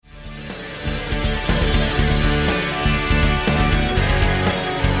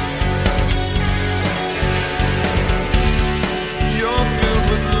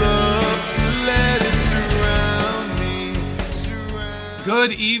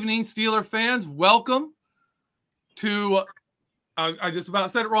Good evening, Steeler fans. Welcome to, I just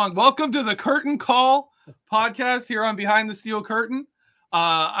about said it wrong. Welcome to the Curtain Call podcast here on Behind the Steel Curtain.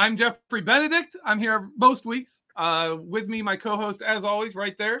 I'm Jeffrey Benedict. I'm here most weeks. With me, my co-host, as always,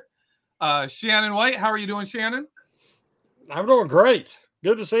 right there, Shannon White. How are you doing, Shannon? I'm doing great.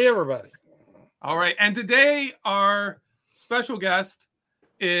 Good to see everybody. All right. And today, our special guest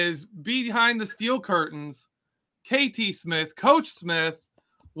is Behind the Steel Curtains, KT Smith, Coach Smith.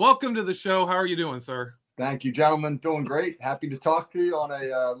 Welcome to the show. How are you doing, sir? Thank you, gentlemen. Doing great. Happy to talk to you on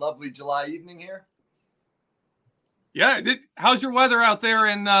a lovely July evening here. Yeah. How's your weather out there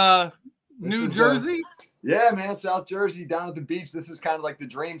in New Jersey? Yeah, man. South Jersey down at the beach. This is kind of like the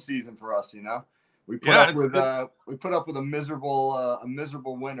dream season for us, you know. We put up with a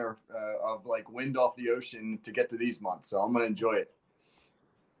miserable winter of like wind off the ocean to get to these months. So I'm gonna enjoy it.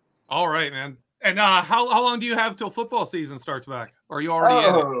 All right, man. And how long do you have till football season starts back? Or are you already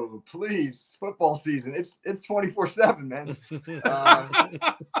in it? Oh, please. Football season. It's 24/7, man.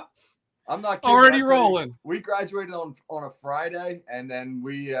 I'm not kidding. Already rolling. We graduated on a Friday, and then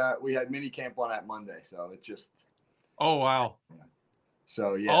we had mini camp on that Monday. So it's just. Oh, wow. Yeah.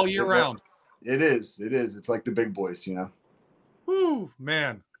 So, yeah. All year round. It is. It's like the big boys, you know. Whew,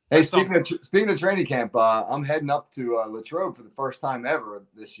 man. Hey, speaking of training camp, I'm heading up to Latrobe for the first time ever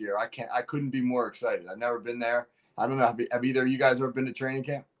this year. I couldn't be more excited. I've never been there. I don't know. Have either of you guys ever been to training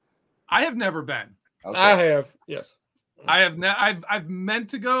camp? I have never been. Okay. I have. Yes. I have. I've meant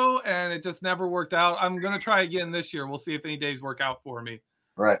to go, and it just never worked out. I'm gonna try again this year. We'll see if any days work out for me.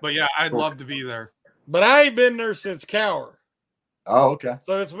 Right. But yeah, I'd love to be there. But I ain't been there since Cower. Oh, okay.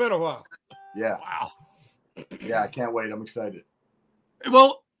 So it's been a while. Yeah. Wow. Yeah, I can't wait. I'm excited.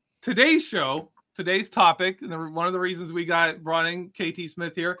 Well, today's topic, and one of the reasons we brought in KT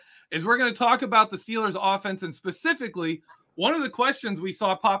Smith here is we're going to talk about the Steelers offense, and specifically one of the questions we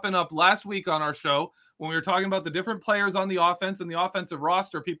saw popping up last week on our show when we were talking about the different players on the offense and the offensive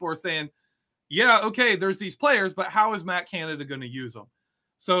roster. People were saying, yeah, okay, there's these players, but how is Matt Canada going to use them?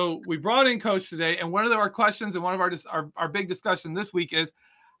 So we brought in Coach today, and one of our questions and one of our big discussion this week is,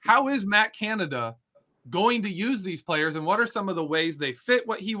 how is Matt Canada going to use these players, and what are some of the ways they fit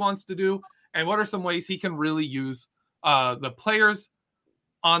what he wants to do, and what are some ways he can really use the players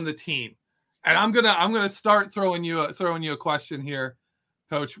on the team? And I'm gonna start throwing you a question here,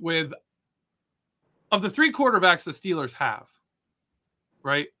 Coach. With of the three quarterbacks the Steelers have,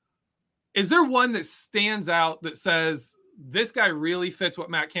 right? Is there one that stands out that says this guy really fits what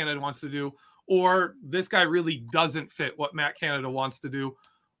Matt Canada wants to do, or this guy really doesn't fit what Matt Canada wants to do?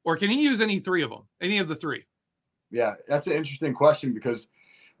 Or can he use any of the three? Yeah, that's an interesting question, because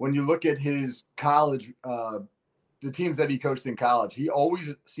when you look at his college, the teams that he coached in college, he always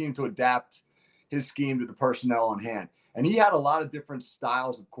seemed to adapt his scheme to the personnel on hand. And he had a lot of different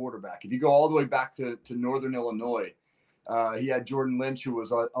styles of quarterback. If you go all the way back to Northern Illinois, he had Jordan Lynch, who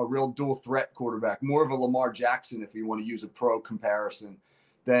was a real dual threat quarterback, more of a Lamar Jackson, if you want to use a pro comparison,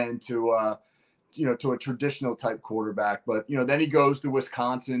 than to a traditional type quarterback. But, then he goes to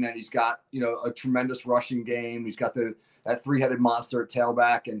Wisconsin, and he's got, a tremendous rushing game. He's got that three-headed monster at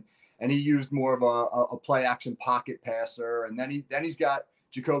tailback, and he used more of a play action pocket passer. And then he's got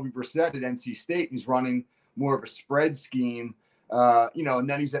Jacoby Brissett at NC State, and he's running more of a spread scheme, and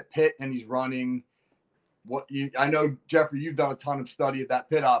then he's at Pitt, and he's running I know, Jeffrey, you've done a ton of study of that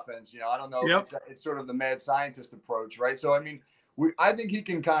Pitt offense. I don't know. Yep. It's sort of the mad scientist approach, right? So, I mean, I think he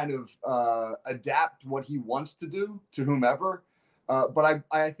can kind of adapt what he wants to do to whomever. But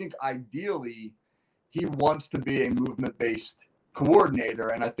I think ideally he wants to be a movement-based coordinator.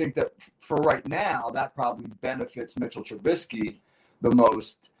 And I think that for right now, that probably benefits Mitchell Trubisky the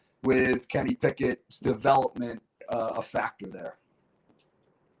most, with Kenny Pickett's development a factor there.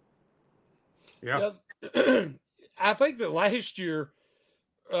 Yeah. I think that last year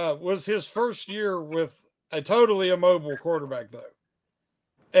was his first year with a totally immobile quarterback, though.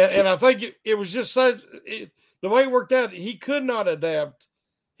 And I think it was just the way it worked out, he could not adapt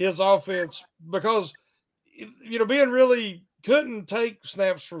his offense because, Ben really couldn't take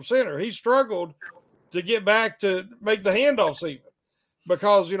snaps from center. He struggled to get back to make the handoffs even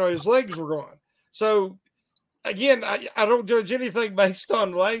because, his legs were gone. So, again, I don't judge anything based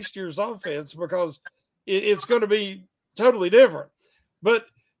on last year's offense because it's going to be totally different. But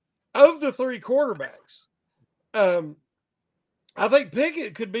of the three quarterbacks, I think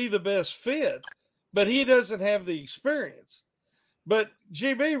Pickett could be the best fit, but he doesn't have the experience. But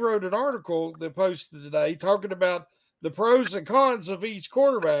GB wrote an article that posted today talking about the pros and cons of each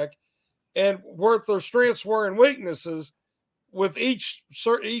quarterback and what their strengths were and weaknesses with each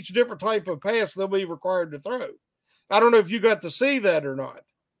different type of pass they'll be required to throw. I don't know if you got to see that or not.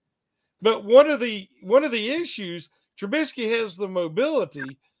 But one of the issues, Trubisky has the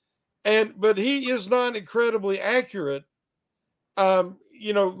mobility, but he is not incredibly accurate.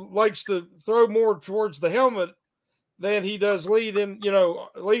 Likes to throw more towards the helmet than he does lead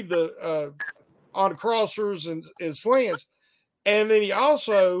the on crossers and slants. And then he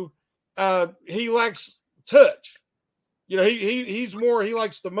also he lacks touch. He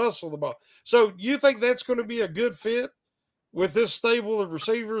likes to muscle the ball. So you think that's going to be a good fit with this stable of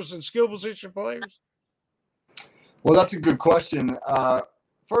receivers and skill position players? Well, that's a good question.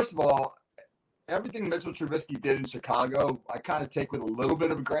 First of all, everything Mitchell Trubisky did in Chicago, I kind of take with a little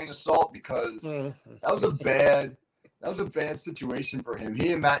bit of a grain of salt because that was a bad situation for him.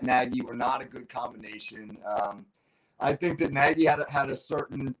 He and Matt Nagy were not a good combination. I think that Nagy had a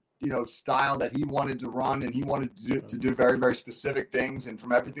certain style that he wanted to run, and he wanted to do very, very specific things. And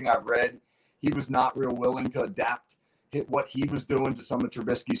from everything I've read, he was not real willing to adapt what he was doing to some of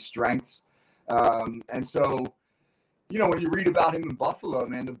Trubisky's strengths. And so, when you read about him in Buffalo,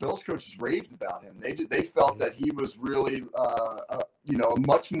 man, the Bills coaches raved about him. They felt that he was really, a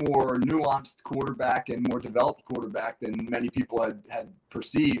much more nuanced quarterback and more developed quarterback than many people had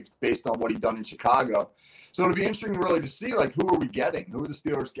perceived based on what he'd done in Chicago. So it'll be interesting really to see, like, who are we getting? Who are the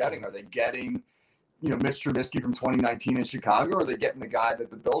Steelers getting? Are they getting, Mitch Trubisky from 2019 in Chicago, or are they getting the guy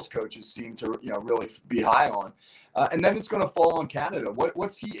that the Bills coaches seem to, really be high on? And then it's going to fall on Canada.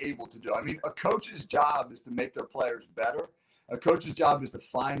 What's he able to do? I mean, a coach's job is to make their players better. A coach's job is to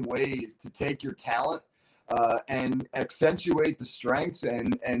find ways to take your talent and accentuate the strengths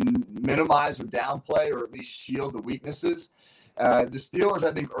and minimize or downplay or at least shield the weaknesses. The Steelers,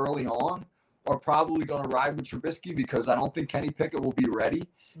 I think, early on are probably going to ride with Trubisky because I don't think Kenny Pickett will be ready.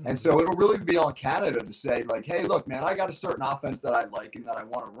 And so it'll really be on Canada to say, like, hey, look, man, I got a certain offense that I like and that I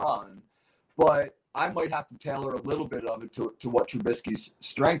want to run, but I might have to tailor a little bit of it to what Trubisky's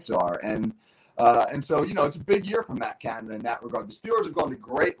strengths are. And so, it's a big year for Matt Canada in that regard. The Steelers have gone to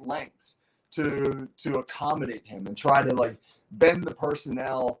great lengths to accommodate him and try to, like, bend the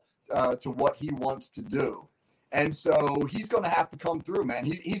personnel to what he wants to do. And so he's going to have to come through, man.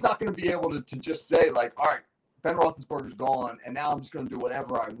 He's not going to be able to just say, like, all right, Ben Roethlisberger's gone, and now I'm just going to do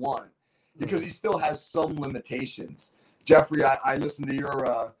whatever I want, because he still has some limitations. Jeffrey, I listened to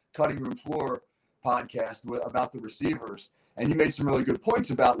your Cutting Room Floor podcast about the receivers, and you made some really good points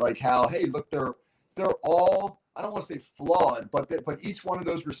about, like, how, hey, look, they're all, I don't want to say flawed, but each one of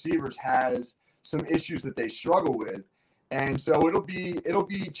those receivers has some issues that they struggle with. And so it'll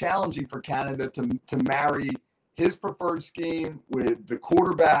be challenging for Canada to marry his preferred scheme with the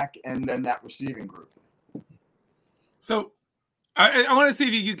quarterback and then that receiving group. So I want to see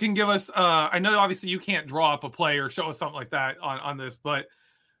if you can give us, I know obviously you can't draw up a play or show us something like that on this, but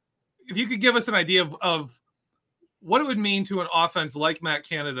if you could give us an idea of what it would mean to an offense like Matt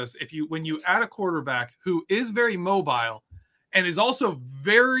Canada's when you add a quarterback who is very mobile and is also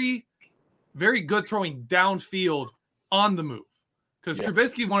very, very good throwing downfield on the move. Because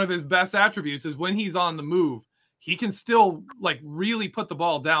Trubisky, one of his best attributes is when he's on the move, he can still, like, really put the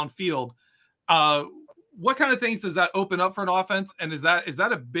ball downfield. What kind of things does that open up for an offense? And is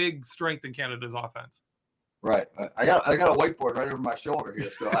that a big strength in Canada's offense? Right. I got a whiteboard right over my shoulder here,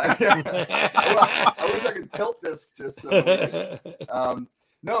 so I wish I could tilt this just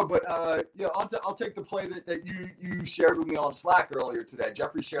no, but I'll take the play that you shared with me on Slack earlier today.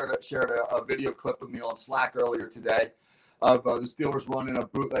 Jeffrey shared a video clip with me on Slack earlier today of the Steelers running a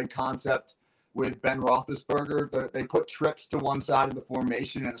bootleg concept with Ben Roethlisberger. They put trips to one side of the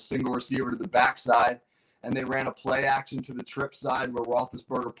formation and a single receiver to the backside, and they ran a play action to the trip side where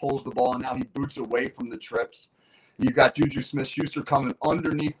Roethlisberger pulls the ball, and now he boots away from the trips. You've got Juju Smith-Schuster coming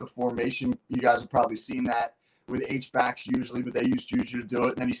underneath the formation. You guys have probably seen that with H-backs usually, but they use Juju to do it.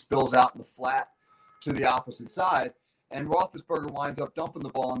 And then he spills out in the flat to the opposite side. And Roethlisberger winds up dumping the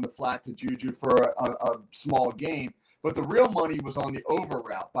ball in the flat to Juju for a small gain. But the real money was on the over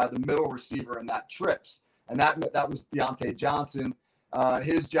route by the middle receiver in that trips. And that was Deontay Johnson.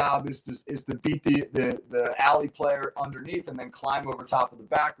 His job is to beat the alley player underneath and then climb over top of the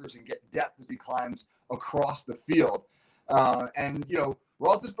backers and get depth as he climbs across the field.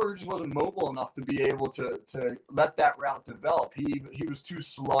 Roethlisberger just wasn't mobile enough to be able to let that route develop. He was too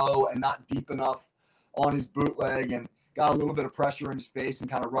slow and not deep enough on his bootleg and got a little bit of pressure in his face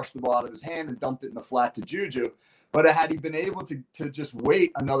and kind of rushed the ball out of his hand and dumped it in the flat to Juju. But had he been able to just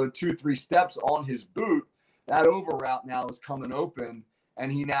wait another 2-3 steps on his boot, that over route now is coming open,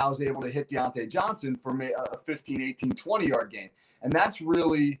 and he now is able to hit Deontay Johnson for a 15, 18, 20-yard gain. And that's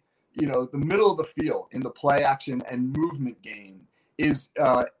really, the middle of the field in the play action and movement game is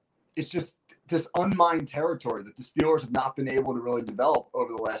it's just this unmined territory that the Steelers have not been able to really develop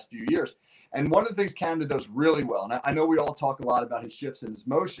over the last few years. And one of the things Canada does really well, and I know we all talk a lot about his shifts and his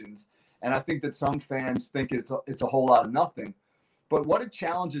motions, and I think that some fans think it's a whole lot of nothing. But what it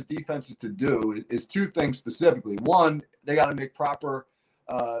challenges defenses to do is two things specifically. One, they got to make proper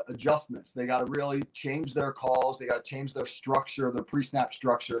adjustments. They got to really change their calls. They got to change their structure, their pre-snap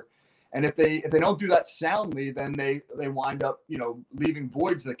structure. And if they don't do that soundly, then they wind up, leaving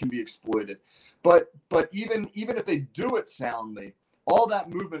voids that can be exploited. But even if they do it soundly, all that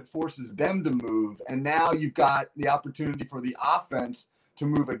movement forces them to move, and now you've got the opportunity for the offense to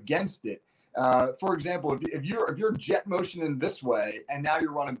move against it. For example, if you're jet motioning this way, and now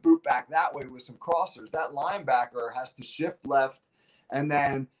you're running boot back that way with some crossers, that linebacker has to shift left and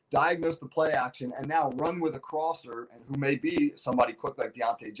then diagnose the play action and now run with a crosser, and who may be somebody quick like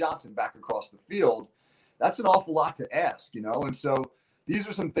Deontay Johnson back across the field. That's an awful lot to ask, And so these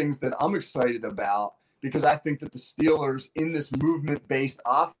are some things that I'm excited about, because I think that the Steelers in this movement-based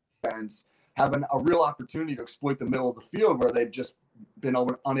offense have a real opportunity to exploit the middle of the field, where they've just been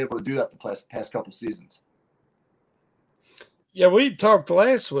unable to do that the past couple seasons. Yeah, we talked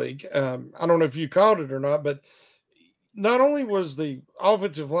last week. I don't know if you caught it or not, but not only was the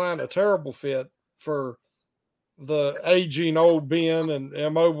offensive line a terrible fit for the aging old Ben and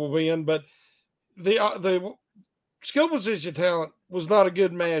immobile Ben, but the skill position talent was not a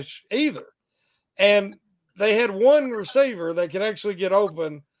good match either. And they had one receiver that could actually get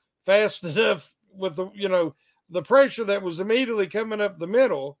open fast enough with the pressure that was immediately coming up the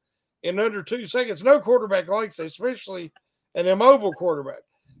middle in under 2 seconds. No quarterback likes it, especially an immobile quarterback.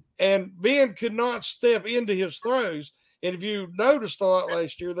 And Ben could not step into his throws. And if you noticed a lot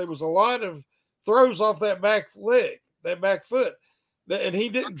last year, there was a lot of throws off that back leg, that back foot, and he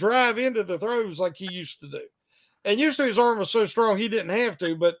didn't drive into the throws like he used to do. And used to, his arm was so strong he didn't have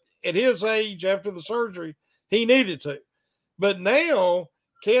to, but at his age, after the surgery, he needed to. But now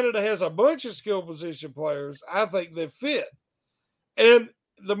Canada has a bunch of skill position players, I think, that fit. And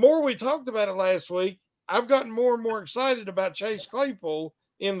the more we talked about it last week, I've gotten more and more excited about Chase Claypool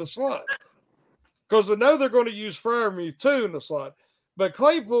in the slot, because I know they're going to use Freiermuth too in the slot, but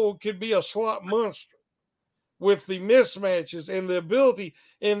Claypool could be a slot monster with the mismatches and the ability,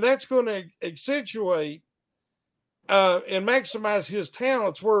 and that's going to accentuate and maximize his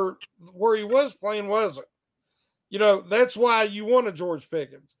talents where he was playing wasn't. That's why you want a George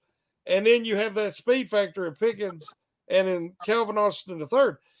Pickens. And then you have that speed factor of Pickens and in Calvin Austin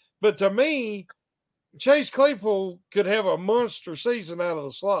III. But to me, Chase Claypool could have a monster season out of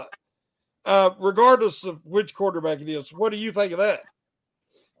the slot, regardless of which quarterback it is. What do you think of that?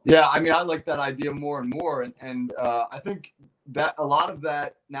 Yeah, I mean, I like that idea more and more. And I think that a lot of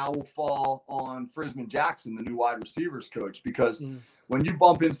that now will fall on Frisman Jackson, the new wide receivers coach, because when you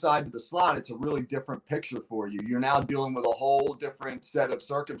bump inside to the slot, it's a really different picture for you. You're now dealing with a whole different set of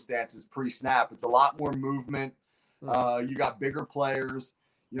circumstances pre-snap. It's a lot more movement. You got bigger players,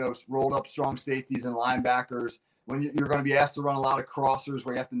 rolled up strong safeties and linebackers. When you're going to be asked to run a lot of crossers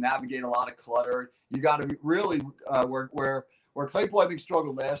where you have to navigate a lot of clutter, you got to be really where Claypool, I think,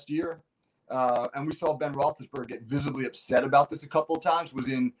 struggled last year. And we saw Ben Roethlisberger get visibly upset about this a couple of times, was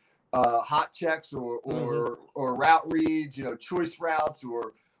in hot checks or route reads, choice routes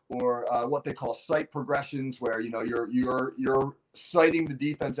or what they call sight progressions, where you're sighting the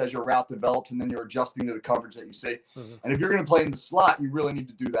defense as your route develops, and then you're adjusting to the coverage that you see. And if you're going to play in the slot, you really need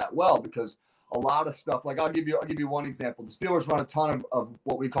to do that well, because a lot of stuff, like I'll give you one example. The Steelers run a ton of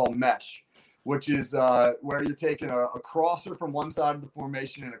what we call mesh, which is where you're taking a crosser from one side of the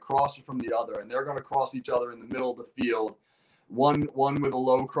formation and a crosser from the other, and they're going to cross each other in the middle of the field. One with a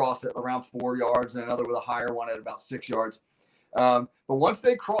low cross at around 4 yards and another with a higher one at about 6 yards. But once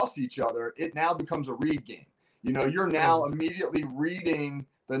they cross each other, it now becomes a read game. You're now immediately reading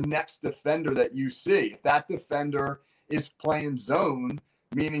the next defender that you see. If that defender is playing zone,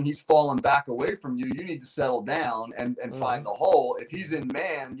 meaning he's falling back away from you, you need to settle down and find the hole. If he's in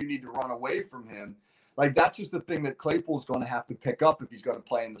man, you need to run away from him. Like, that's just the thing that Claypool's going to have to pick up if he's going to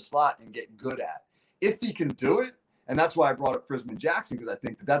play in the slot and get good at. If he can do it, and that's why I brought up Frisman Jackson, because I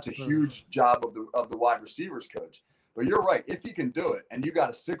think that's a huge job of the wide receivers coach. But you're right. If he can do it, and you got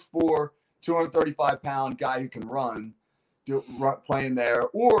a 6'4", 235-pound guy who can run playing there,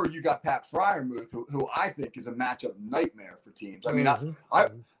 or you got Pat Freiermuth, who I think is a matchup nightmare for teams. I mean, I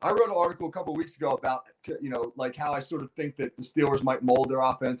wrote an article a couple of weeks ago about, like how I sort of think that the Steelers might mold their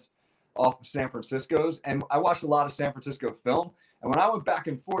offense off of San Francisco's. And I watched a lot of San Francisco film. And when I went back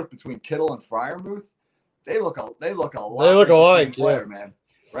and forth between Kittle and Freiermuth, they look alike. They look alike, player, man.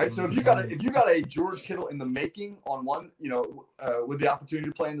 right? So if you got a George Kittle in the making on one, with the opportunity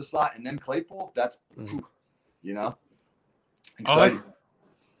to play in the slot, and then Claypool, that's exciting.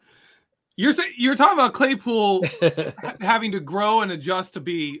 You're talking about Claypool having to grow and adjust to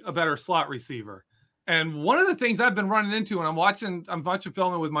be a better slot receiver. And one of the things I've been running into when I'm watching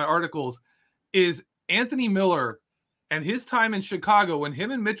filming with my articles is Anthony Miller and his time in Chicago when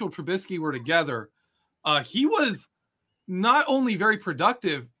him and Mitchell Trubisky were together. He was not only very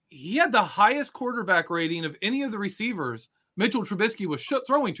productive, he had the highest quarterback rating of any of the receivers Mitchell Trubisky was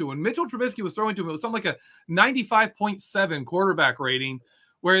throwing to. When Mitchell Trubisky was throwing to him, it was something like a 95.7 quarterback rating,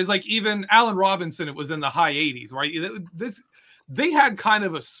 whereas like even Allen Robinson, it was in the high 80s, right? They had kind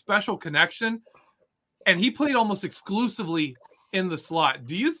of a special connection, and he played almost exclusively in the slot.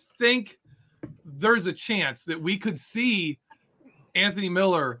 Do you think there's a chance that we could see Anthony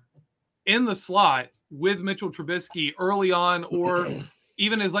Miller in the slot with Mitchell Trubisky early on, or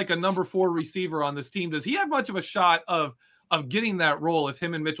even as like a number 4 receiver on this team? Does he have much of a shot of getting that role if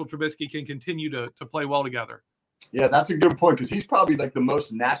him and Mitchell Trubisky can continue to play well together? Yeah, that's a good point, because he's probably like the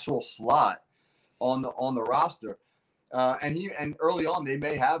most natural slot on the roster. And early on they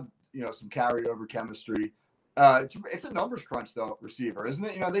may have some carryover chemistry. It's a numbers crunch though, receiver, isn't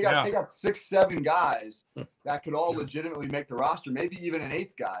it? They got 6-7 guys that could all legitimately make the roster, maybe even an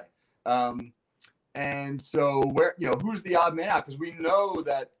 8th guy. And so who's the odd man out? Because we know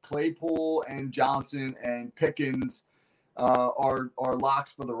that Claypool and Johnson and Pickens are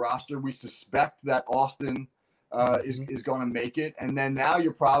locks for the roster. We suspect that Austin is going to make it. And then now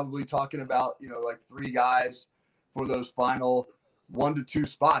you're probably talking about, like 3 guys for those final 1 to 2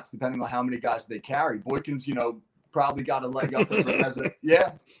 spots, depending on how many guys they carry. Boykins, probably got a leg up Boykins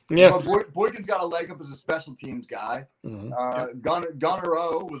got a leg up as a special teams guy. Gunnar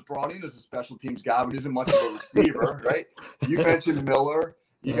O was brought in as a special teams guy, but isn't much of a receiver, right? You mentioned Miller.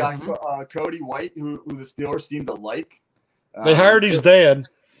 You got Cody White, who the Steelers seem to like. They hired his dad.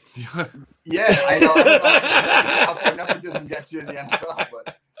 Yeah, I know. Nepotism gets you in the NFL,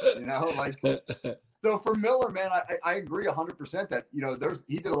 but So for Miller, man, I agree 100% that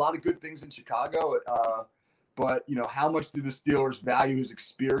he did a lot of good things in Chicago, but how much do the Steelers value his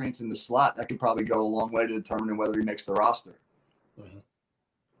experience in the slot? That could probably go a long way to determining whether he makes the roster.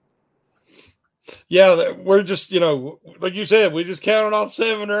 Yeah, we're just like you said, we just counted off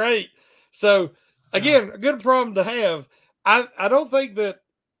 7 or 8. So again, a good problem to have. I don't think that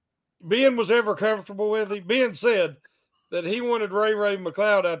Ben was ever comfortable with it. Ben said that he wanted Ray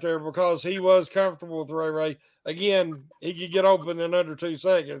McLeod out there because he was comfortable with Ray. Again, he could get open in under 2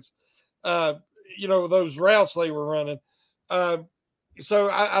 seconds. Those routes they were running. So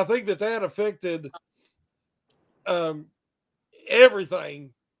I think that affected everything,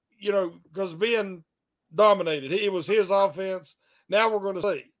 because Ben dominated. It was his offense. Now we're going to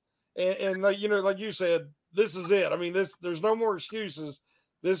see. And like you said, this is it. I mean, there's no more excuses.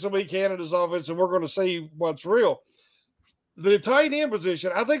 This will be Canada's offense, and we're going to see what's real. The tight end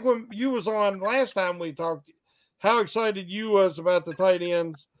position, I think when you was on last time we talked, how excited you was about the tight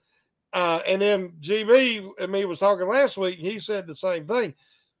ends. And then GB and me was talking last week. He said the same thing.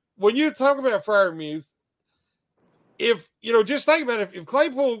 When you talk about Freiermuth, just think about it. If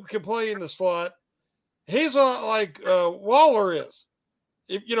Claypool can play in the slot, he's like Waller is.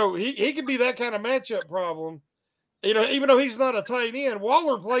 If he could be that kind of matchup problem. Even though he's not a tight end,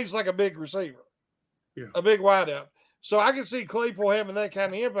 Waller plays like a big receiver, a big wideout. So I can see Claypool having that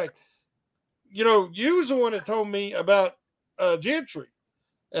kind of impact. You was the one that told me about Gentry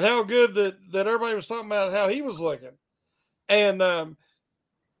and how good that everybody was talking about how he was looking. And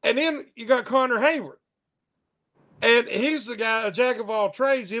then you got Connor Hayward. And he's the guy, a jack of all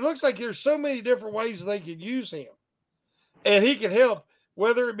trades. He looks like there's so many different ways they could use him. And he can help,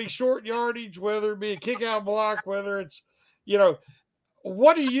 whether it be short yardage, whether it be a kick out block, whether it's,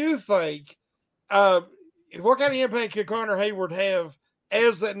 what do you think? What kind of impact could Connor Hayward have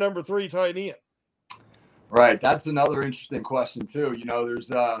as that number 3 tight end? Right. That's another interesting question too.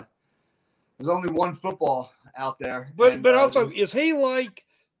 There's only one football out there. But also, is he like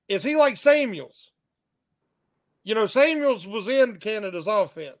Samuels? Samuels was in Canada's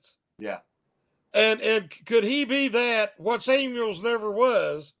offense. Yeah. And could he be that, what Samuels never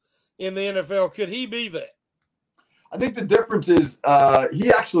was in the NFL, could he be that? I think the difference is he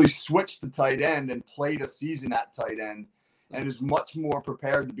actually switched to tight end and played a season at tight end and is much more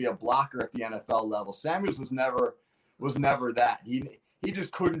prepared to be a blocker at the NFL level. Samuels was never that. He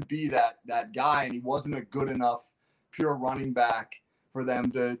just couldn't be that guy, and he wasn't a good enough pure running back for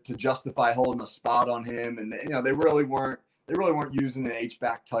them to justify holding a spot on him. And they really weren't using an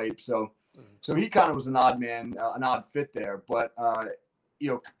H-back type. So he kind of was an odd man, an odd fit there. But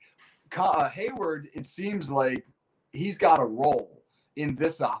Hayward, it seems like he's got a role in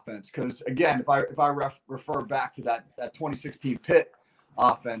this offense because, again, if I refer back to that 2016 Pitt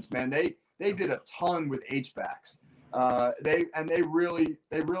offense, man, they did a ton with H-backs. They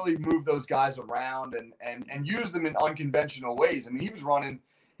really moved those guys around and used them in unconventional ways. I mean, he was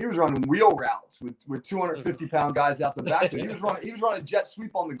running wheel routes with 250-pound guys out the back. He was running jet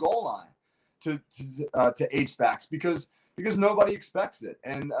sweep on the goal line to H-backs because nobody expects it.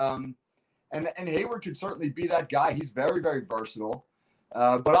 And Hayward could certainly be that guy. He's very, very versatile.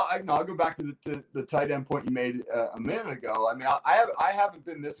 But I'll go back to the tight end point you made a minute ago. I mean, I haven't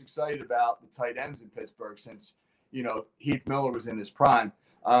been this excited about the tight ends in Pittsburgh since Heath Miller was in his prime.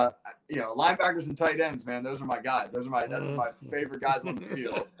 Linebackers and tight ends, man, those are my guys. That's my favorite guys on the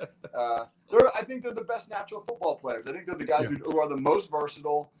field. I think they're the best natural football players. I think they're the guys who are the most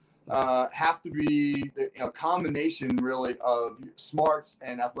versatile. Have to be a combination really of smarts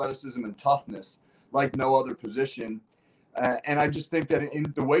and athleticism and toughness like no other position. And I just think that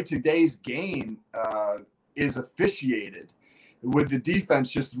in the way today's game is officiated, with the defense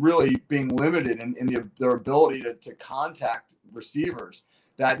just really being limited in their ability to contact receivers,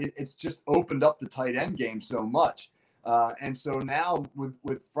 that it's just opened up the tight end game so much. And so now with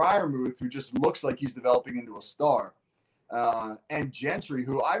Freiermuth, who just looks like he's developing into a star, and Gentry,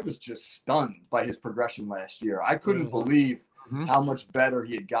 who I was just stunned by his progression last year. I couldn't believe how much better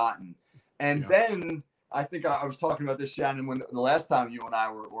he had gotten. And then I think I was talking about this, Shannon, when the last time you and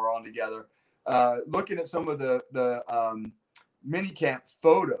I were on together, looking at some of the minicamp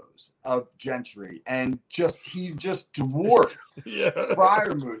photos of Gentry, and he just dwarfed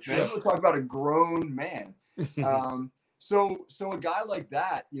Freiermuth, man. We're talking about a grown man. So a guy like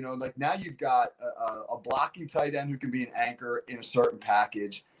that, like now you've got a blocking tight end who can be an anchor in a certain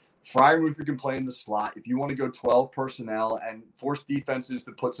package. Freiermuth who can play in the slot. If you want to go 12 personnel and force defenses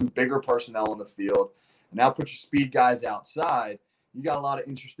to put some bigger personnel on the field, and now put your speed guys outside, you got a lot of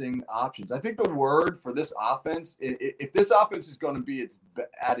interesting options. I think the word for this offense, if this offense is going to be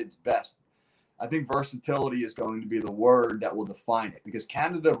at its best, I think versatility is going to be the word that will define it, because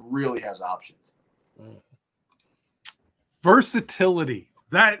Canada really has options. Versatility.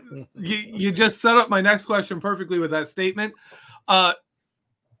 That you just set up my next question perfectly with that statement.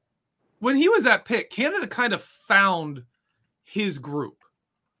 When he was at Pitt, Canada kind of found his group,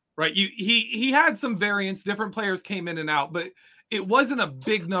 right? He had some variants. Different players came in and out, but it wasn't a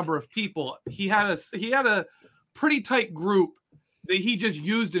big number of people. He had a pretty tight group that he just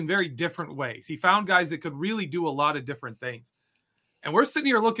used in very different ways. He found guys that could really do a lot of different things. And we're sitting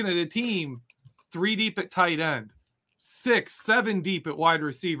here looking at a team 3 deep at tight end, 6, 7 deep at wide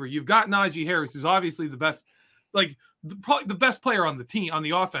receiver. You've got Najee Harris, who's obviously the best, probably the best player on the team, on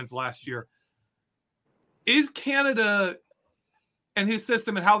the offense last year. Is Canada and his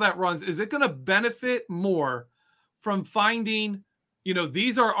system and how that runs, is it going to benefit more from finding,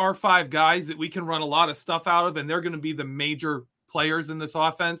 these are our 5 guys that we can run a lot of stuff out of, and they're going to be the major players in this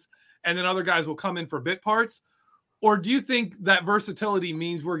offense, and then other guys will come in for bit parts? Or do you think that versatility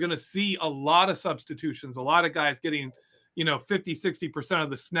means we're going to see a lot of substitutions, a lot of guys getting, 50, 60% of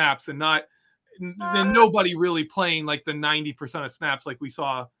the snaps, and nobody really playing like the 90% of snaps like we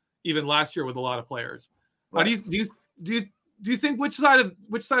saw even last year with a lot of players? Right. Do you think which side of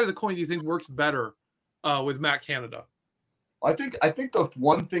the coin do you think works better with Matt Canada? I think the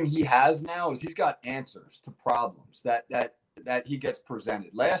one thing he has now is he's got answers to problems that he gets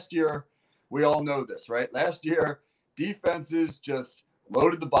presented. Last year, we all know this, right? Last year, defenses just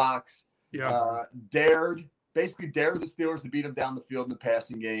loaded the box, dared the Steelers to beat them down the field in the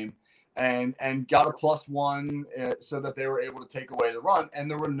passing game, and got a +1 so that they were able to take away the run, and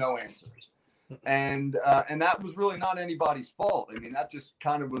there were no answers. And that was really not anybody's fault. I mean, that just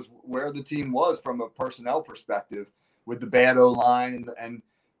kind of was where the team was from a personnel perspective, with the bad O-line and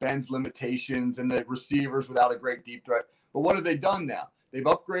Ben's limitations and the receivers without a great deep threat. But what have they done now? They've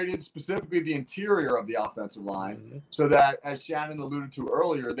upgraded specifically the interior of the offensive line so that, as Shannon alluded to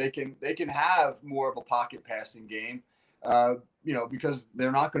earlier, they can have more of a pocket passing game, because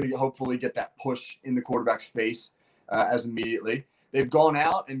they're not going to hopefully get that push in the quarterback's face as immediately. They've gone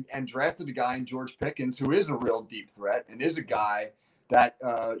out and drafted a guy in George Pickens, who is a real deep threat and is a guy that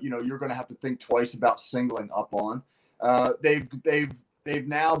you're going to have to think twice about singling up on. They've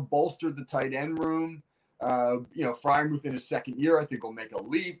now bolstered the tight end room. Freiermuth in his second year, I think, will make a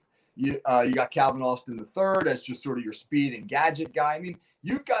leap. You got Calvin Austin III as just sort of your speed and gadget guy. I mean,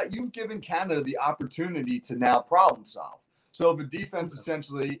 you've given Canada the opportunity to now problem solve. So if a defense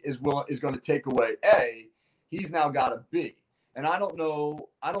essentially is going to take away A, he's now got a B. And I don't know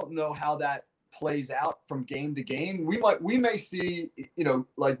how that plays out from game to game. We may see,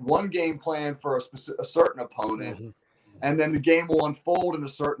 like one game plan for a certain opponent, and then the game will unfold in a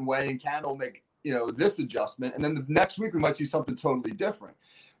certain way, and Canada will make this adjustment, and then the next week we might see something totally different.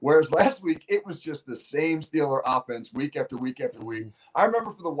 Whereas last week it was just the same Steeler offense week after week after week. I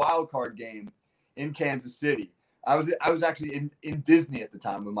remember for the wild card game in Kansas City, I was actually in Disney at the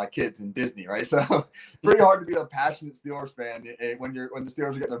time with my kids in Disney, right? So pretty hard to be a passionate Steelers fan when the Steelers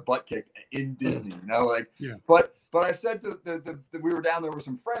are getting their butt kicked in Disney, Yeah. But I said we were down there with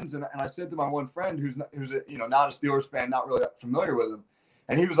some friends, and I said to my one friend who's not a Steelers fan, not really familiar with them,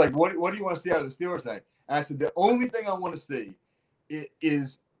 and he was like, "What do you want to see out of the Steelers thing?" And I said, "The only thing I want to see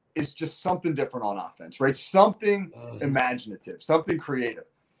is just something different on offense, right? Something imaginative, something creative."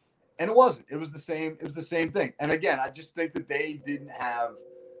 And it wasn't. It was the same. It was the same thing. And again, I just think that they didn't have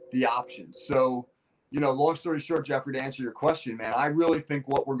the options. So, long story short, Jeffrey, to answer your question, man, I really think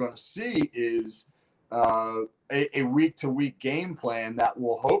what we're going to see is a week-to-week game plan that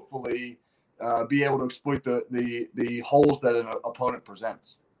will hopefully be able to exploit the holes that an opponent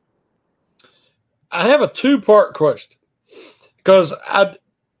presents. I have a two-part question because I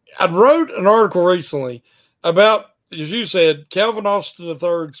wrote an article recently about, as you said, Calvin Austin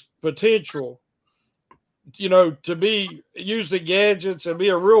III's potential, to be using gadgets and be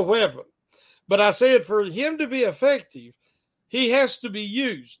a real weapon. But I said for him to be effective, he has to be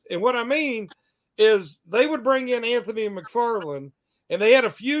used. And what I mean is they would bring in Anthony McFarland, and they had a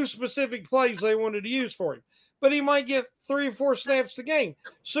few specific plays they wanted to use for him. But he might get 3 or 4 snaps a game.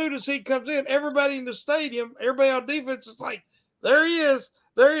 Soon as he comes in, everybody in the stadium, everybody on defense is like, there he is.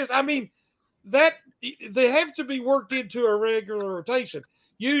 There he is. I mean, that they have to be worked into a regular rotation,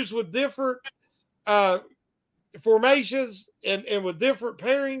 used with different formations and with different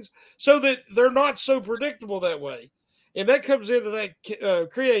pairings so that they're not so predictable that way. And that comes into that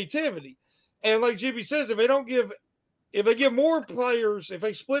creativity. And like Jimmy says, if they give more players, if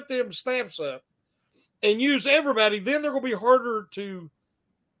they split them snaps up and use everybody, then they're going to be harder to,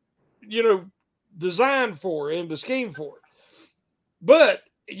 design for and to scheme for. But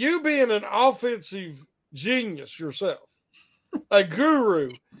you being an offensive genius yourself, a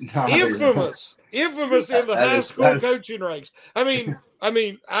guru, infamous in the high school coaching ranks. I mean,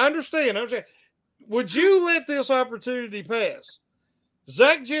 I understand. Would you let this opportunity pass?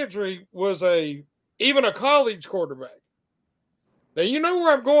 Zach Gentry was even a college quarterback. Now, you know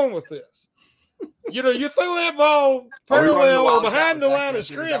where I'm going with this. You throw that ball parallel or behind the line of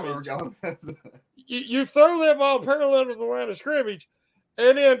scrimmage. You throw that ball parallel to the line of scrimmage,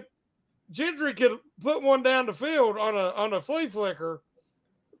 and then Gentry could put one down the field on a flea flicker.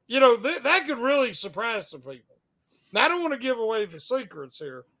 That could really surprise some people. Now, I don't want to give away the secrets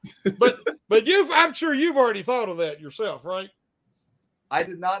here, but I'm sure you've already thought of that yourself, right? I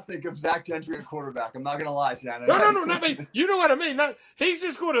did not think of Zach Gentry at quarterback. I'm not going to lie, Shannon. No, not me. You know what I mean. He's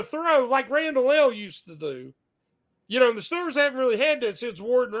just going to throw like Randall L. used to do. And the Steelers haven't really had that since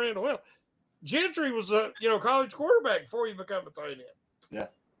Ward and Randall L. Gentry was a college quarterback before he became a tight end. Yeah.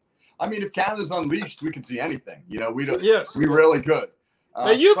 I mean, if Canada's unleashed, we can see anything. We don't. Yes, we really could.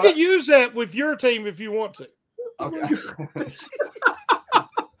 Now you could use that with your team if you want to. Okay.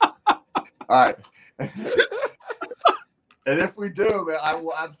 All right. And if we do, man, I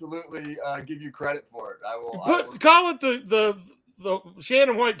will absolutely give you credit for it. I will call it the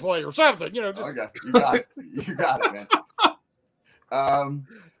Shannon White play or something. Okay, you got it. You got it, man.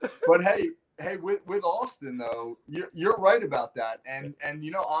 But hey, with Austin though, you're right about that. And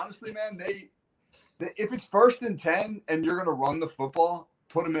honestly, man, they if it's 1st and 10 and you're gonna run the football,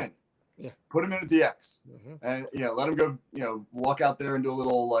 put them in. Yeah. Put him in at the X, and let him go. Walk out there and do a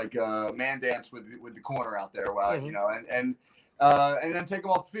little like man dance with the corner out there, while and then take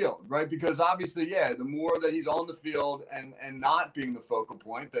him off the field, right? Because obviously, the more that he's on the field and not being the focal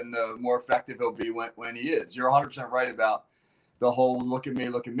point, then the more effective he'll be when he is. You're 100% right about the whole look at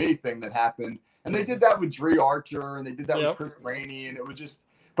me thing that happened, and they did that with Dree Archer, and they did that with Chris Rainey, and it was just.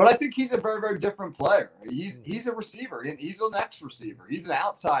 But I think he's a very, very different player. He's a receiver. He's an X receiver. He's an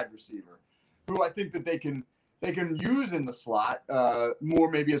outside receiver who I think that they can use in the slot more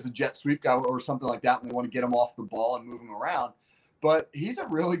maybe as a jet sweep guy or something like that when they want to get him off the ball and move him around. But he's a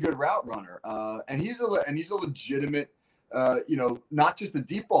really good route runner, and he's a legitimate, not just a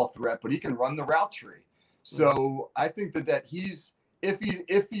deep ball threat, but he can run the route tree. So I think that he's if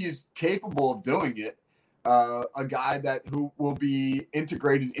he's capable of doing it. A guy who will be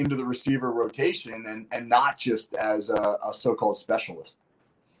integrated into the receiver rotation and not just as a so-called specialist.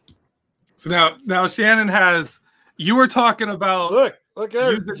 So now Shannon you were talking about look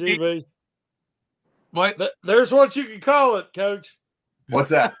there, GB. What? There's what you can call it, Coach. What's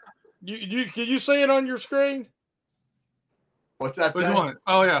that? Can you see it on your screen? What's that Which say? one?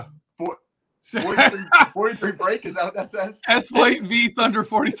 Oh, yeah. 43 break, is that what that says? S White v Thunder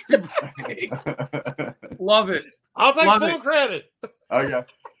 43 break. Love it. I'll take Love full it. credit. Okay.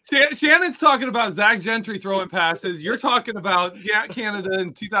 Shannon's talking about Zach Gentry throwing passes. You're talking about Canada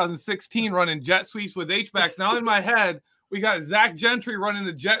in 2016 running jet sweeps with H-backs. Now in my head, we got Zach Gentry running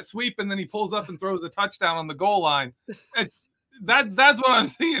a jet sweep, and then he pulls up and throws a touchdown on the goal line. That's what I'm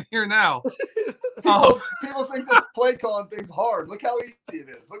seeing here now. People think this play calling thing's hard. Look how easy it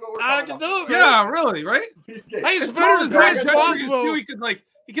is. Look what we're I talking can about. do it. Yeah, really, right? Hey, it's better than Zach Chris Gentry is Boswell. too.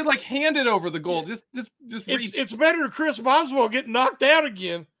 He could hand it over the goal. Just reach. It's better than Chris Boswell getting knocked out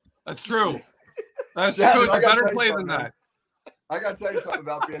again. That's true. That's Shannon, true. It's a better tell you play than something, that. I got to tell you something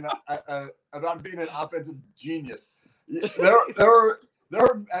about being an offensive genius. There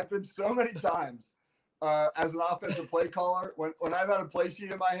have been so many times as an offensive play caller when I've had a play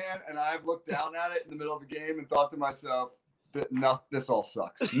sheet in my hand and I've looked down at it in the middle of the game and thought to myself, this all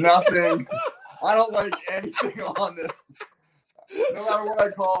sucks. Nothing. I don't like anything on this. No matter what I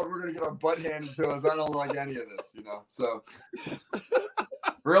call it, we're going to get our butt handed to us. I don't like any of this, So,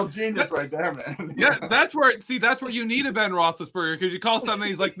 real genius right there, man. Yeah, that's where you need a Ben Roethlisberger, because you call something,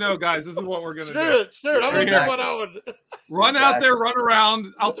 he's like, no, guys, this is what we're going to do. Sure. I'm going to do what I would. Run out there, run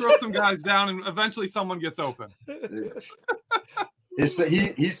around. I'll throw some guys down, and eventually someone gets open.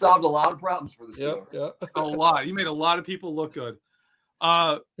 He solved a lot of problems for the Steelers. Yep. A lot. He made a lot of people look good.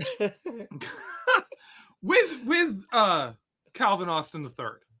 With Calvin Austin III,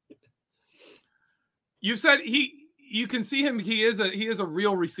 you said you can see him. He is a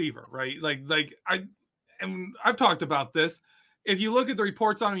real receiver, right? I've talked about this. If you look at the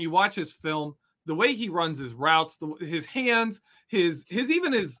reports on him, you watch his film, the way he runs his routes, his hands, his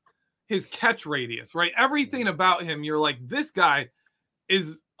catch radius, right? Everything about him, you're like, this guy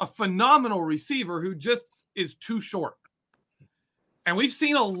is a phenomenal receiver who just is too short. And we've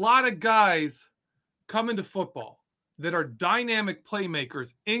seen a lot of guys come into football that are dynamic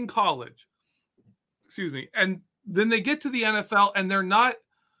playmakers in college. And then they get to the NFL and they're not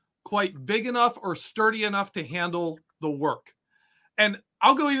quite big enough or sturdy enough to handle the work. And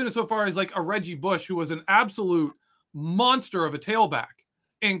I'll go even so far as like a Reggie Bush, who was an absolute monster of a tailback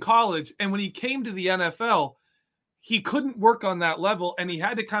in college. And when he came to the NFL, he couldn't work on that level, and he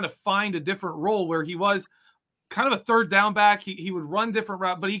had to kind of find a different role where he was kind of a third down back. He would run different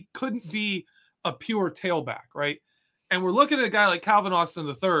routes, but he couldn't be a pure tailback, right? And we're looking at a guy like Calvin Austin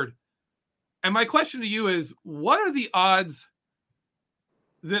III. And my question to you is, what are the odds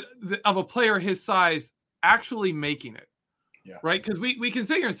that of a player his size actually making it? Yeah. Right? Because we can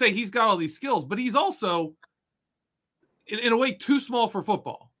sit here and say he's got all these skills, but he's also, in a way, too small for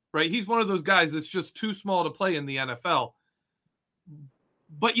football, right? He's one of those guys that's just too small to play in the NFL.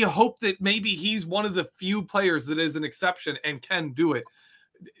 But you hope that maybe he's one of the few players that is an exception and can do it.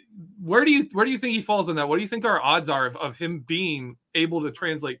 Where do you think he falls in that? What do you think our odds are of him being able to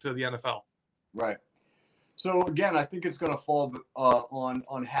translate to the NFL? Right. So again, I think it's going to fall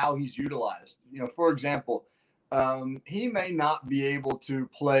on how he's utilized. For example, he may not be able to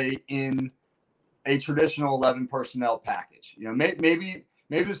play in a traditional 11 personnel package. Maybe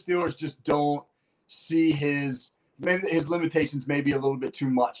the Steelers just don't see his limitations may be a little bit too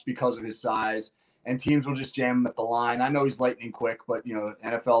much because of his size, and teams will just jam him at the line. I know he's lightning quick, but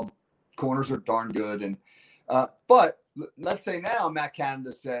NFL corners are darn good. And but let's say now Matt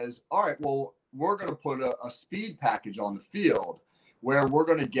Canada says, all right, well, we're going to put a speed package on the field where we're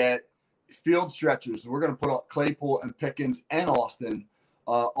going to get field stretchers. We're going to put Claypool and Pickens and Austin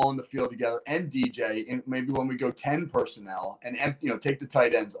on the field together, and DJ, and maybe when we go 10 personnel and take the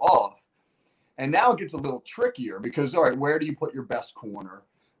tight ends off. And now it gets a little trickier because, all right, where do you put your best corner?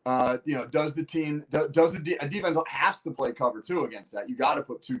 Does a defense has to play cover 2 against that? You got to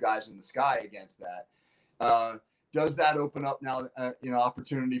put 2 guys in the sky against that. Does that open up now,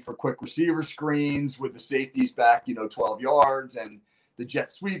 opportunity for quick receiver screens with the safeties back, 12 yards and the jet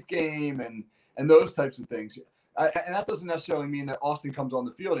sweep game and those types of things? And that doesn't necessarily mean that Austin comes on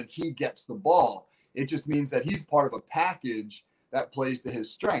the field and he gets the ball. It just means that he's part of a package that plays to his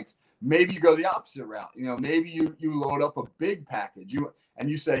strengths. Maybe you go the opposite route. Maybe you load up a big package.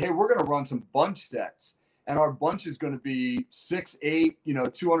 You say, hey, we're going to run some bunch sets, and our bunch is going to be 6'8",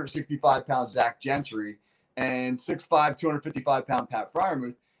 265-pound Zach Gentry, and 6'5", 255-pound Pat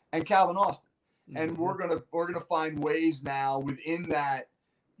Freiermuth, and Calvin Austin. Mm-hmm. And we're gonna find ways now within that,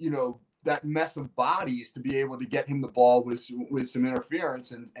 that mess of bodies to be able to get him the ball with some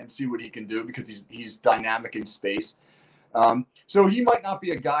interference and see what he can do, because he's dynamic in space. So he might not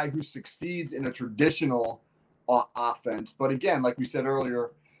be a guy who succeeds in a traditional offense, but again, like we said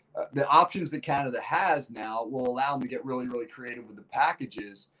earlier, the options that Canada has now will allow him to get really, really creative with the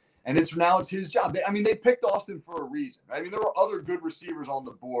packages. And it's his job. They picked Austin for a reason. Right? I mean, there were other good receivers on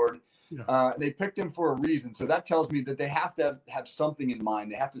the board. Yeah. They picked him for a reason. So that tells me that they have to have something in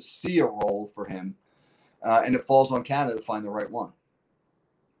mind. They have to see a role for him. And it falls on Canada to find the right one.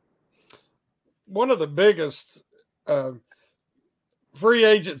 One of the biggest free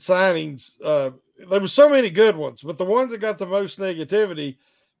agent signings, there were so many good ones, but the ones that got the most negativity,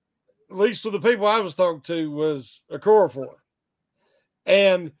 at least with the people I was talking to, was Okorafor.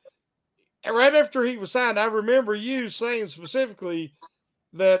 And right after he was signed, I remember you saying specifically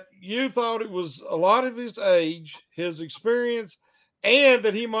that you thought it was a lot of his age, his experience, and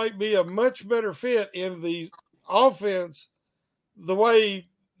that he might be a much better fit in the offense, the way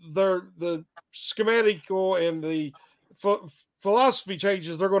the schematical and the philosophy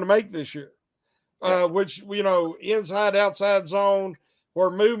changes they're going to make this year, which, inside, outside zone, where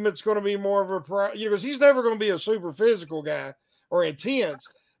movement's going to be more of a because he's never going to be a super physical guy or intense,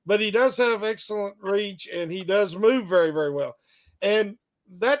 but he does have excellent reach and he does move very, very well. And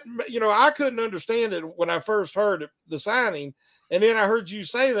that, I couldn't understand it when I first heard the signing. And then I heard you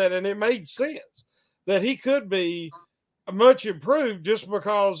say that, and it made sense that he could be much improved just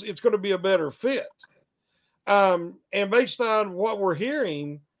because it's going to be a better fit. And based on what we're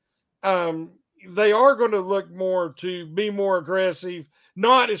hearing, they are going to look more to be more aggressive,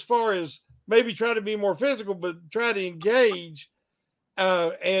 not as far as maybe try to be more physical, but try to engage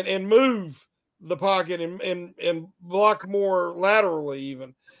and move the pocket and block more laterally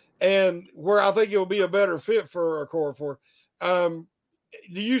even. And where I think it will be a better fit for Okorafor.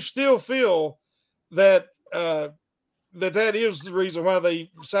 Do you still feel that that is the reason why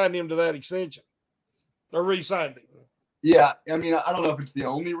they signed him to that extension or re-signed him? Yeah, I mean, I don't know if it's the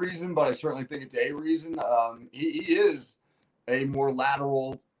only reason, but I certainly think it's a reason. He is a more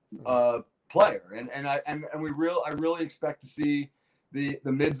lateral player, and I really expect to see the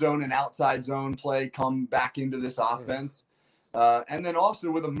mid zone and outside zone play come back into this offense, and then also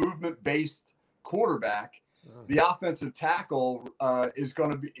with a movement based quarterback. The offensive tackle is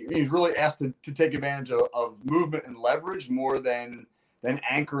going to be, he's really asked to take advantage of movement and leverage more than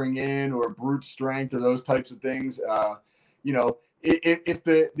anchoring in or brute strength or those types of things. If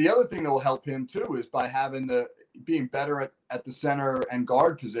the other thing that will help him too is by being better at the center and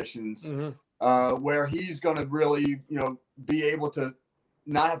guard positions, where he's going to really, be able to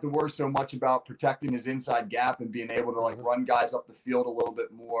not have to worry so much about protecting his inside gap and being able to run guys up the field a little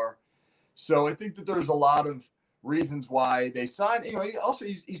bit more. So I think that there's a lot of reasons why they signed.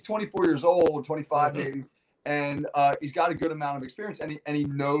 He's 24 years old, 25 maybe, and he's got a good amount of experience, and he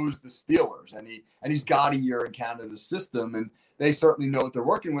knows the Steelers, and he's got a year in Canada's system, and they certainly know what they're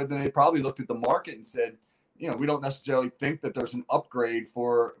working with, and they probably looked at the market and said, we don't necessarily think that there's an upgrade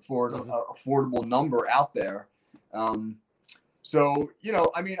for an affordable number out there.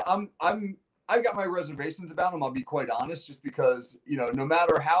 I've got my reservations about him. I'll be quite honest, just because, no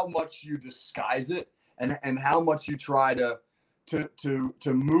matter how much you disguise it and how much you try to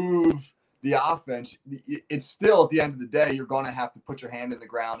move the offense, it's still, at the end of the day, you're going to have to put your hand in the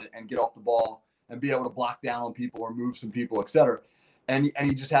ground and get off the ball and be able to block down on people or move some people, et cetera. And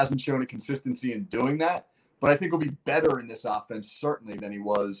he just hasn't shown a consistency in doing that. But I think he'll be better in this offense, certainly, than he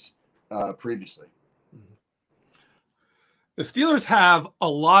was previously. The Steelers have a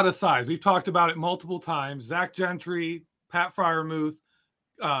lot of size. We've talked about it multiple times. Zach Gentry, Pat Freiermuth,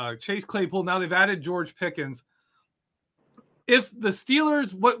 Chase Claypool. Now they've added George Pickens. If the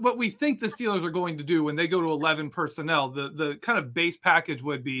Steelers, what we think the Steelers are going to do when they go to 11 personnel, the kind of base package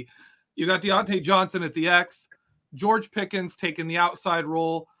would be, you got Deontay Johnson at the X, George Pickens taking the outside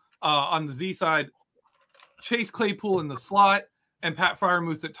role on the Z side, Chase Claypool in the slot, and Pat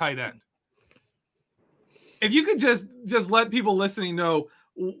Freiermuth at tight end. If you could just let people listening know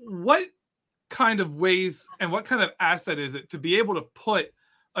what kind of ways and what kind of asset is it to be able to put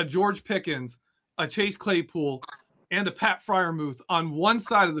a George Pickens, a Chase Claypool, and a Pat Freiermuth on one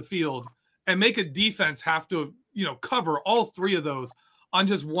side of the field and make a defense have to, cover all three of those on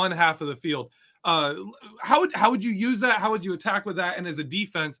just one half of the field. How would you use that? How would you attack with that? And as a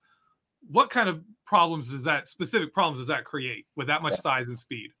defense, what kind of specific problems does that create with that much size and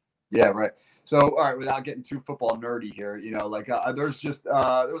speed? Yeah, right. So, all right, without getting too football nerdy here, there's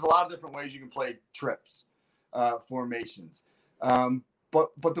a lot of different ways you can play trips, formations.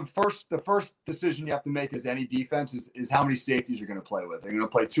 But the first decision you have to make as any defense is how many safeties you're going to play with. Are you going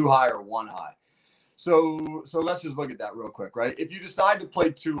to play two high or one high? So let's just look at that real quick, right? If you decide to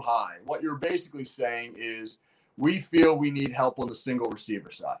play two high, what you're basically saying is we feel we need help on the single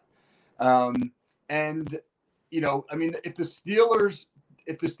receiver side. If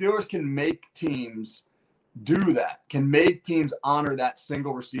if the Steelers can make teams do that, can make teams honor that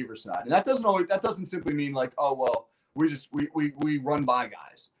single receiver side, and that doesn't simply mean like, oh well, we run by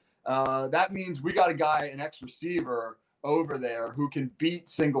guys. That means we got a guy, an ex receiver over there who can beat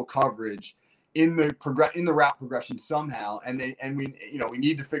single coverage in the route progression somehow, and we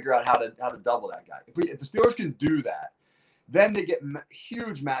need to figure out how to double that guy. If the Steelers can do that, then they get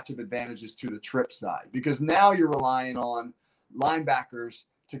huge matchup advantages to the trip side, because now you're relying on linebackers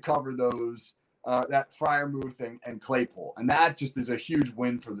to cover those that Freiermuth and Claypool, and that just is a huge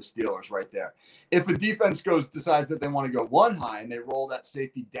win for the Steelers right there. If a defense decides that they want to go one high and they roll that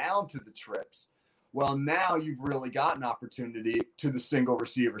safety down to the trips, well, now you've really got an opportunity to the single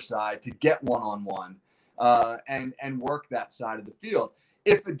receiver side to get one-on-one and work that side of the field.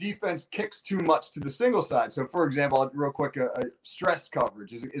 If a defense kicks too much to the single side, so for example, real quick, a stress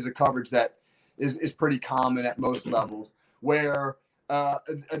coverage is a coverage that is pretty common at most levels, where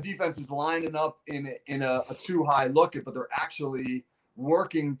a defense is lining up in a too high look, but they're actually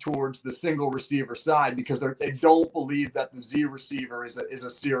working towards the single receiver side because they don't believe that the Z receiver is a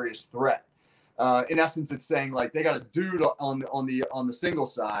serious threat. In essence, it's saying like they got a dude on the single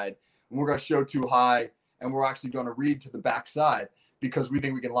side, and we're going to show too high, and we're actually going to read to the backside because we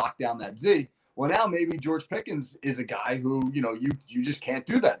think we can lock down that Z. Well, now maybe George Pickens is a guy who you just can't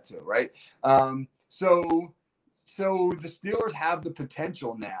do that to, right? So the Steelers have the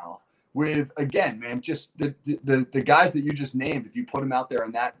potential now with, again, man, just the guys that you just named. If you put them out there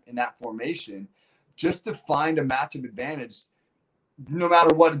in that formation, just to find a matchup advantage, no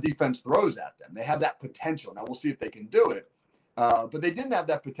matter what a defense throws at them, they have that potential. Now we'll see if they can do it, but they didn't have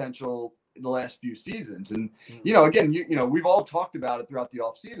that potential in the last few seasons. And again, we've all talked about it throughout the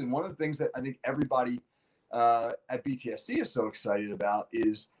offseason. One of the things that I think everybody at BTSC is so excited about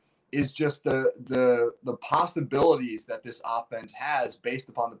is just the possibilities that this offense has based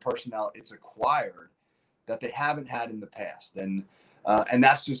upon the personnel it's acquired that they haven't had in the past. And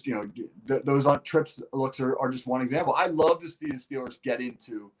that's just, those on trips looks are just one example. I love to see the Steelers get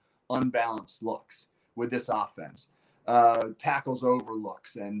into unbalanced looks with this offense, tackles over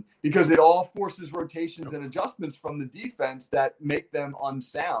looks, and because it all forces rotations and adjustments from the defense that make them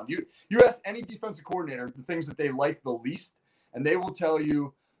unsound. You ask any defensive coordinator the things that they like the least, and they will tell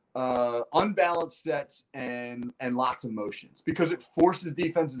you unbalanced sets and lots of motions, because it forces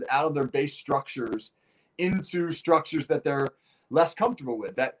defenses out of their base structures into structures that they're less comfortable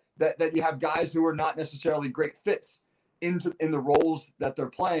with, that you have guys who are not necessarily great fits in the roles that they're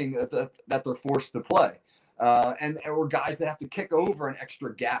playing, that they're forced to play, or guys that have to kick over an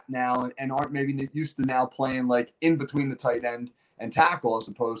extra gap now and aren't maybe used to now playing like in between the tight end and tackle as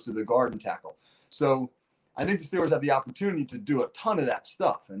opposed to the guard and tackle. So I think the Steelers have the opportunity to do a ton of that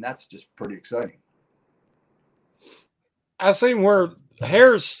stuff, and that's just pretty exciting. I seen where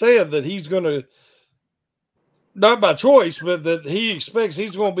Harris said that he's going to, not by choice, but that he expects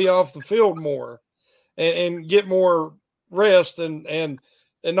he's going to be off the field more and get more rest and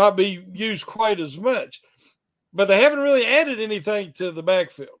not be used quite as much. But they haven't really added anything to the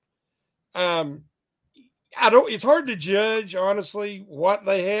backfield. It's hard to judge, honestly, what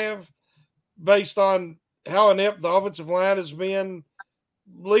they have based on how inept the offensive line has been,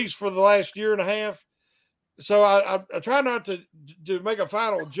 at least for the last year and a half. So I try not to make a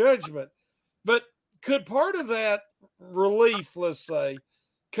final judgment, but could part of that relief, let's say,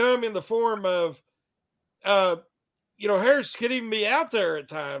 come in the form of, Harris could even be out there at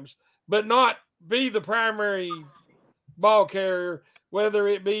times, but not be the primary ball carrier, whether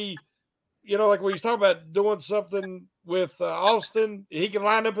it be, like we was talking about doing something with Austin, he can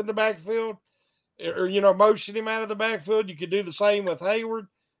line up in the backfield or, motion him out of the backfield. You could do the same with Hayward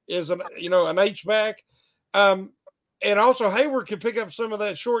as an H-back. And also Hayward could pick up some of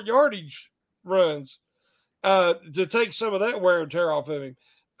that short yardage runs to take some of that wear and tear off of him.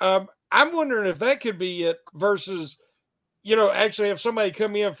 I'm wondering if that could be it versus, actually have somebody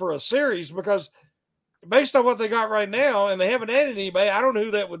come in for a series, because based on what they got right now, and they haven't added anybody, I don't know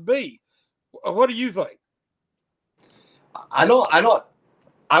who that would be. What do you think?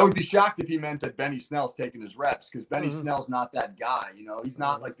 I would be shocked if he meant that Benny Snell's taking his reps, because Benny Snell's not that guy. He's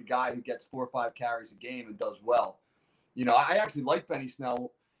not like the guy who gets 4 or 5 carries a game and does well. I actually like Benny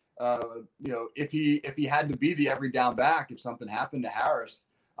Snell. If he had to be the every down back, if something happened to Harris,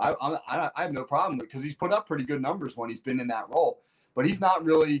 I have no problem with it, because he's put up pretty good numbers when he's been in that role. But he's not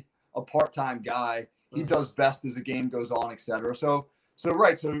really a part-time guy. He does best as the game goes on, etc. So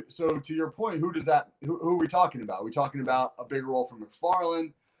to your point, who are we talking about? Are we talking about a bigger role for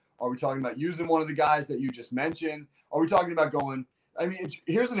McFarland? Are we talking about using one of the guys that you just mentioned? Are we talking about going I mean,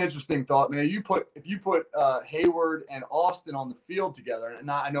 here's an interesting thought, man. If you put Hayward and Austin on the field together,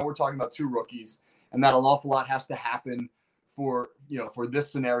 and I know we're talking about two rookies, and that an awful lot has to happen for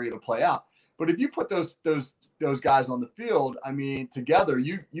this scenario to play out. But if you put those guys on the field, I mean, together,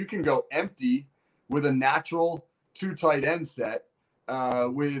 you can go empty with a natural 2 tight end set,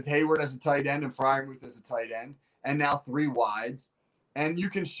 with Hayward as a tight end and Freiermuth as a tight end, and now 3 wides. And you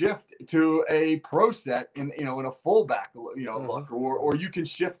can shift to a pro set in a fullback, look, or you can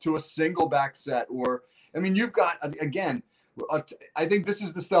shift to a single back set, you've got, again, I think this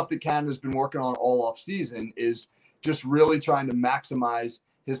is the stuff that Canada's been working on all off season, is just really trying to maximize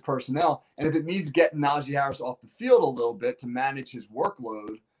his personnel. And if it means getting Najee Harris off the field a little bit to manage his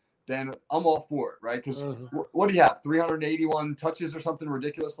workload, then I'm all for it, right? Because what do you have? 381 touches or something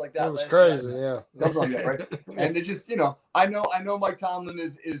ridiculous like that? That was crazy, yeah. Something like that, right? And it just, I know Mike Tomlin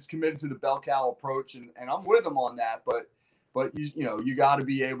is committed to the bell cow approach, and I'm with him on that. But you got to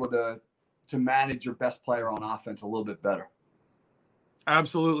be able to manage your best player on offense a little bit better.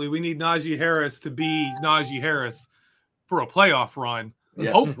 Absolutely, we need Najee Harris to be Najee Harris for a playoff run.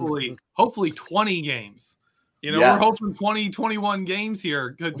 Yes. Hopefully 20 games. We're hoping 20, 21 games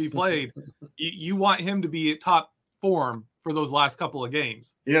here could be played. You want him to be at top form for those last couple of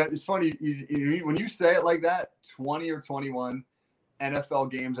games. Yeah, it's funny. When you say it like that, 20 or 21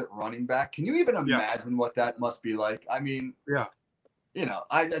 NFL games at running back, can you even imagine what that must be like? I mean, yeah.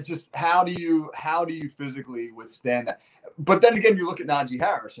 I just, how do you physically withstand that? But then again, you look at Najee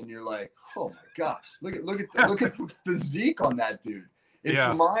Harris and you're like, oh my gosh, look at the physique on that dude.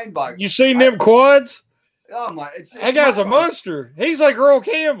 It's mind-boggling. You seen them quads? Oh my! That guy's a monster. He's like Earl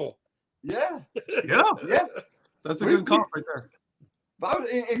Campbell. Yeah. That's a good comp right there. But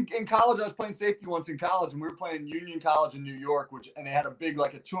in college, I was playing safety once in college, and we were playing Union College in New York, and they had a big,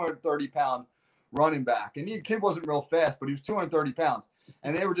 like a 230-pound running back, and the kid wasn't real fast, but he was 230 pounds,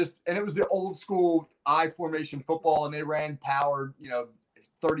 and they were and it was the old school I formation football, and they ran powered,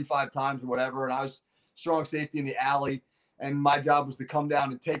 35 times or whatever, and I was strong safety in the alley, and my job was to come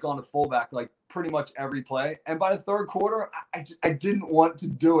down and take on the fullback, like pretty much every play. And by the third quarter, I didn't want to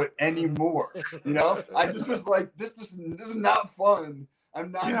do it anymore. I just was like, this is not fun.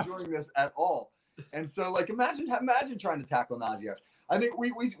 I'm not enjoying this at all. And so, like, imagine trying to tackle Najee Harris. I think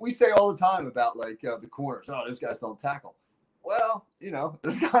we say all the time about the corners. Oh, those guys don't tackle. Well,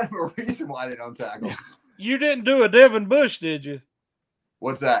 there's kind of a reason why they don't tackle. You didn't do a Devin Bush, did you?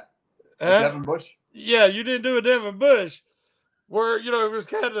 What's that? Devin Bush? Yeah, you didn't do a Devin Bush, where it was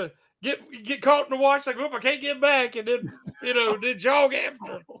kind of get caught in the wash, like, I can't get back, and then then jog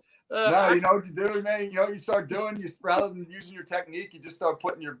after him. No, you know what you do, man. You start doing, rather than using your technique, you just start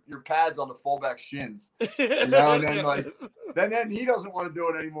putting your pads on the fullback's shins. And then he doesn't want to do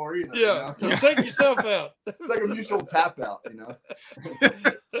it anymore either. Yeah, So you take yourself out. It's like a mutual tap out.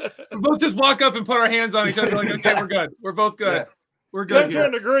 We both just walk up and put our hands on each other, like, okay, we're good. We're both good. Yeah. We're good. Come to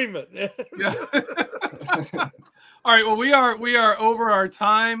an agreement. Yeah. All right. Well, we are over our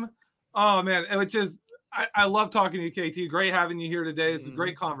time. Oh man, which is I love talking to you, KT. Great having you here today. This is a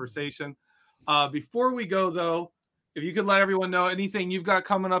great conversation. Before we go, though, if you could let everyone know anything you've got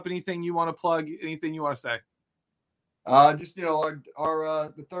coming up, anything you want to plug, anything you want to say. Just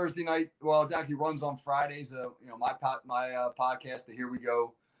our the Thursday night. Well, it actually runs on Fridays. My podcast, the Here We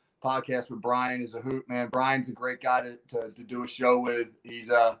Go podcast with Brian, is a hoot, man. Brian's a great guy to do a show with. He's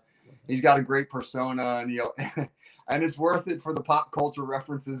got a great persona, and and it's worth it for the pop culture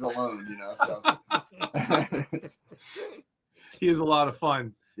references alone. So he is a lot of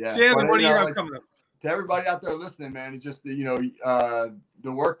fun. Yeah, Shannon, what do you have coming up? To everybody out there listening, man, it's just the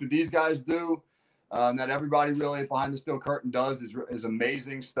work that these guys do, that everybody really behind the steel curtain does is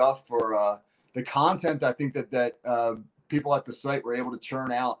amazing stuff. For the content, I think that people at the site were able to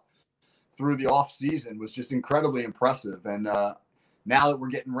churn out through the off season was just incredibly impressive. And now that we're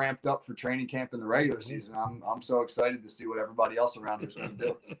getting ramped up for training camp in the regular season, I'm so excited to see what everybody else around here is going to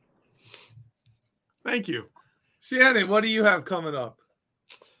do. Thank you. Shannon, what do you have coming up?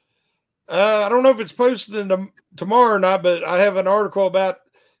 I don't know if it's posted tomorrow or not, but I have an article about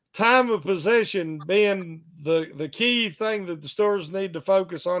time of possession being the key thing that the Stars need to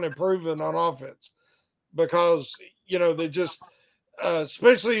focus on improving on offense, because they just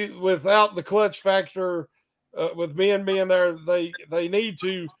especially without the clutch factor, with being there, they need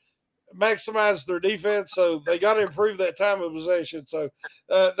to maximize their defense, so they got to improve that time of possession. So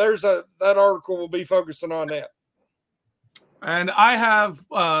that article will be focusing on that. And I have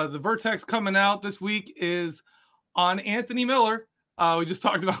the Vertex coming out this week is on Anthony Miller. We just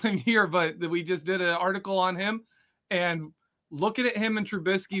talked about him here, but we just did an article on him and looking at him and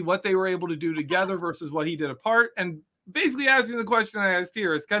Trubisky, what they were able to do together versus what he did apart. And basically asking the question I asked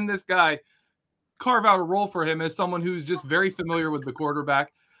here is, can this guy carve out a role for him as someone who's just very familiar with the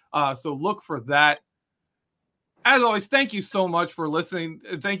quarterback? So look for that. As always, thank you so much for listening.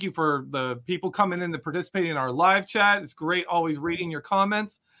 Thank you for the people coming in to participate in our live chat. It's great always reading your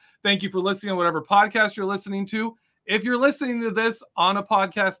comments. Thank you for listening to whatever podcast you're listening to. If you're listening to this on a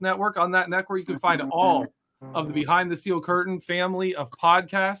podcast network, on that network, you can find all of the Behind the Steel Curtain family of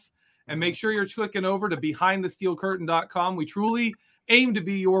podcasts. And make sure you're clicking over to BehindTheSteelCurtain.com. We truly aim to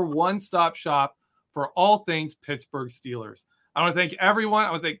be your one-stop shop for all things Pittsburgh Steelers. I want to thank everyone.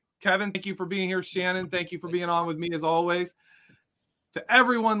 I want to thank Kevin. Thank you for being here. Shannon, thank you for being on with me as always. To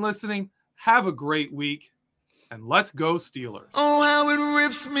everyone listening, have a great week. And let's go Steelers. Oh, how it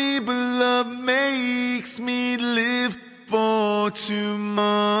rips me, but love makes me live for tomorrow.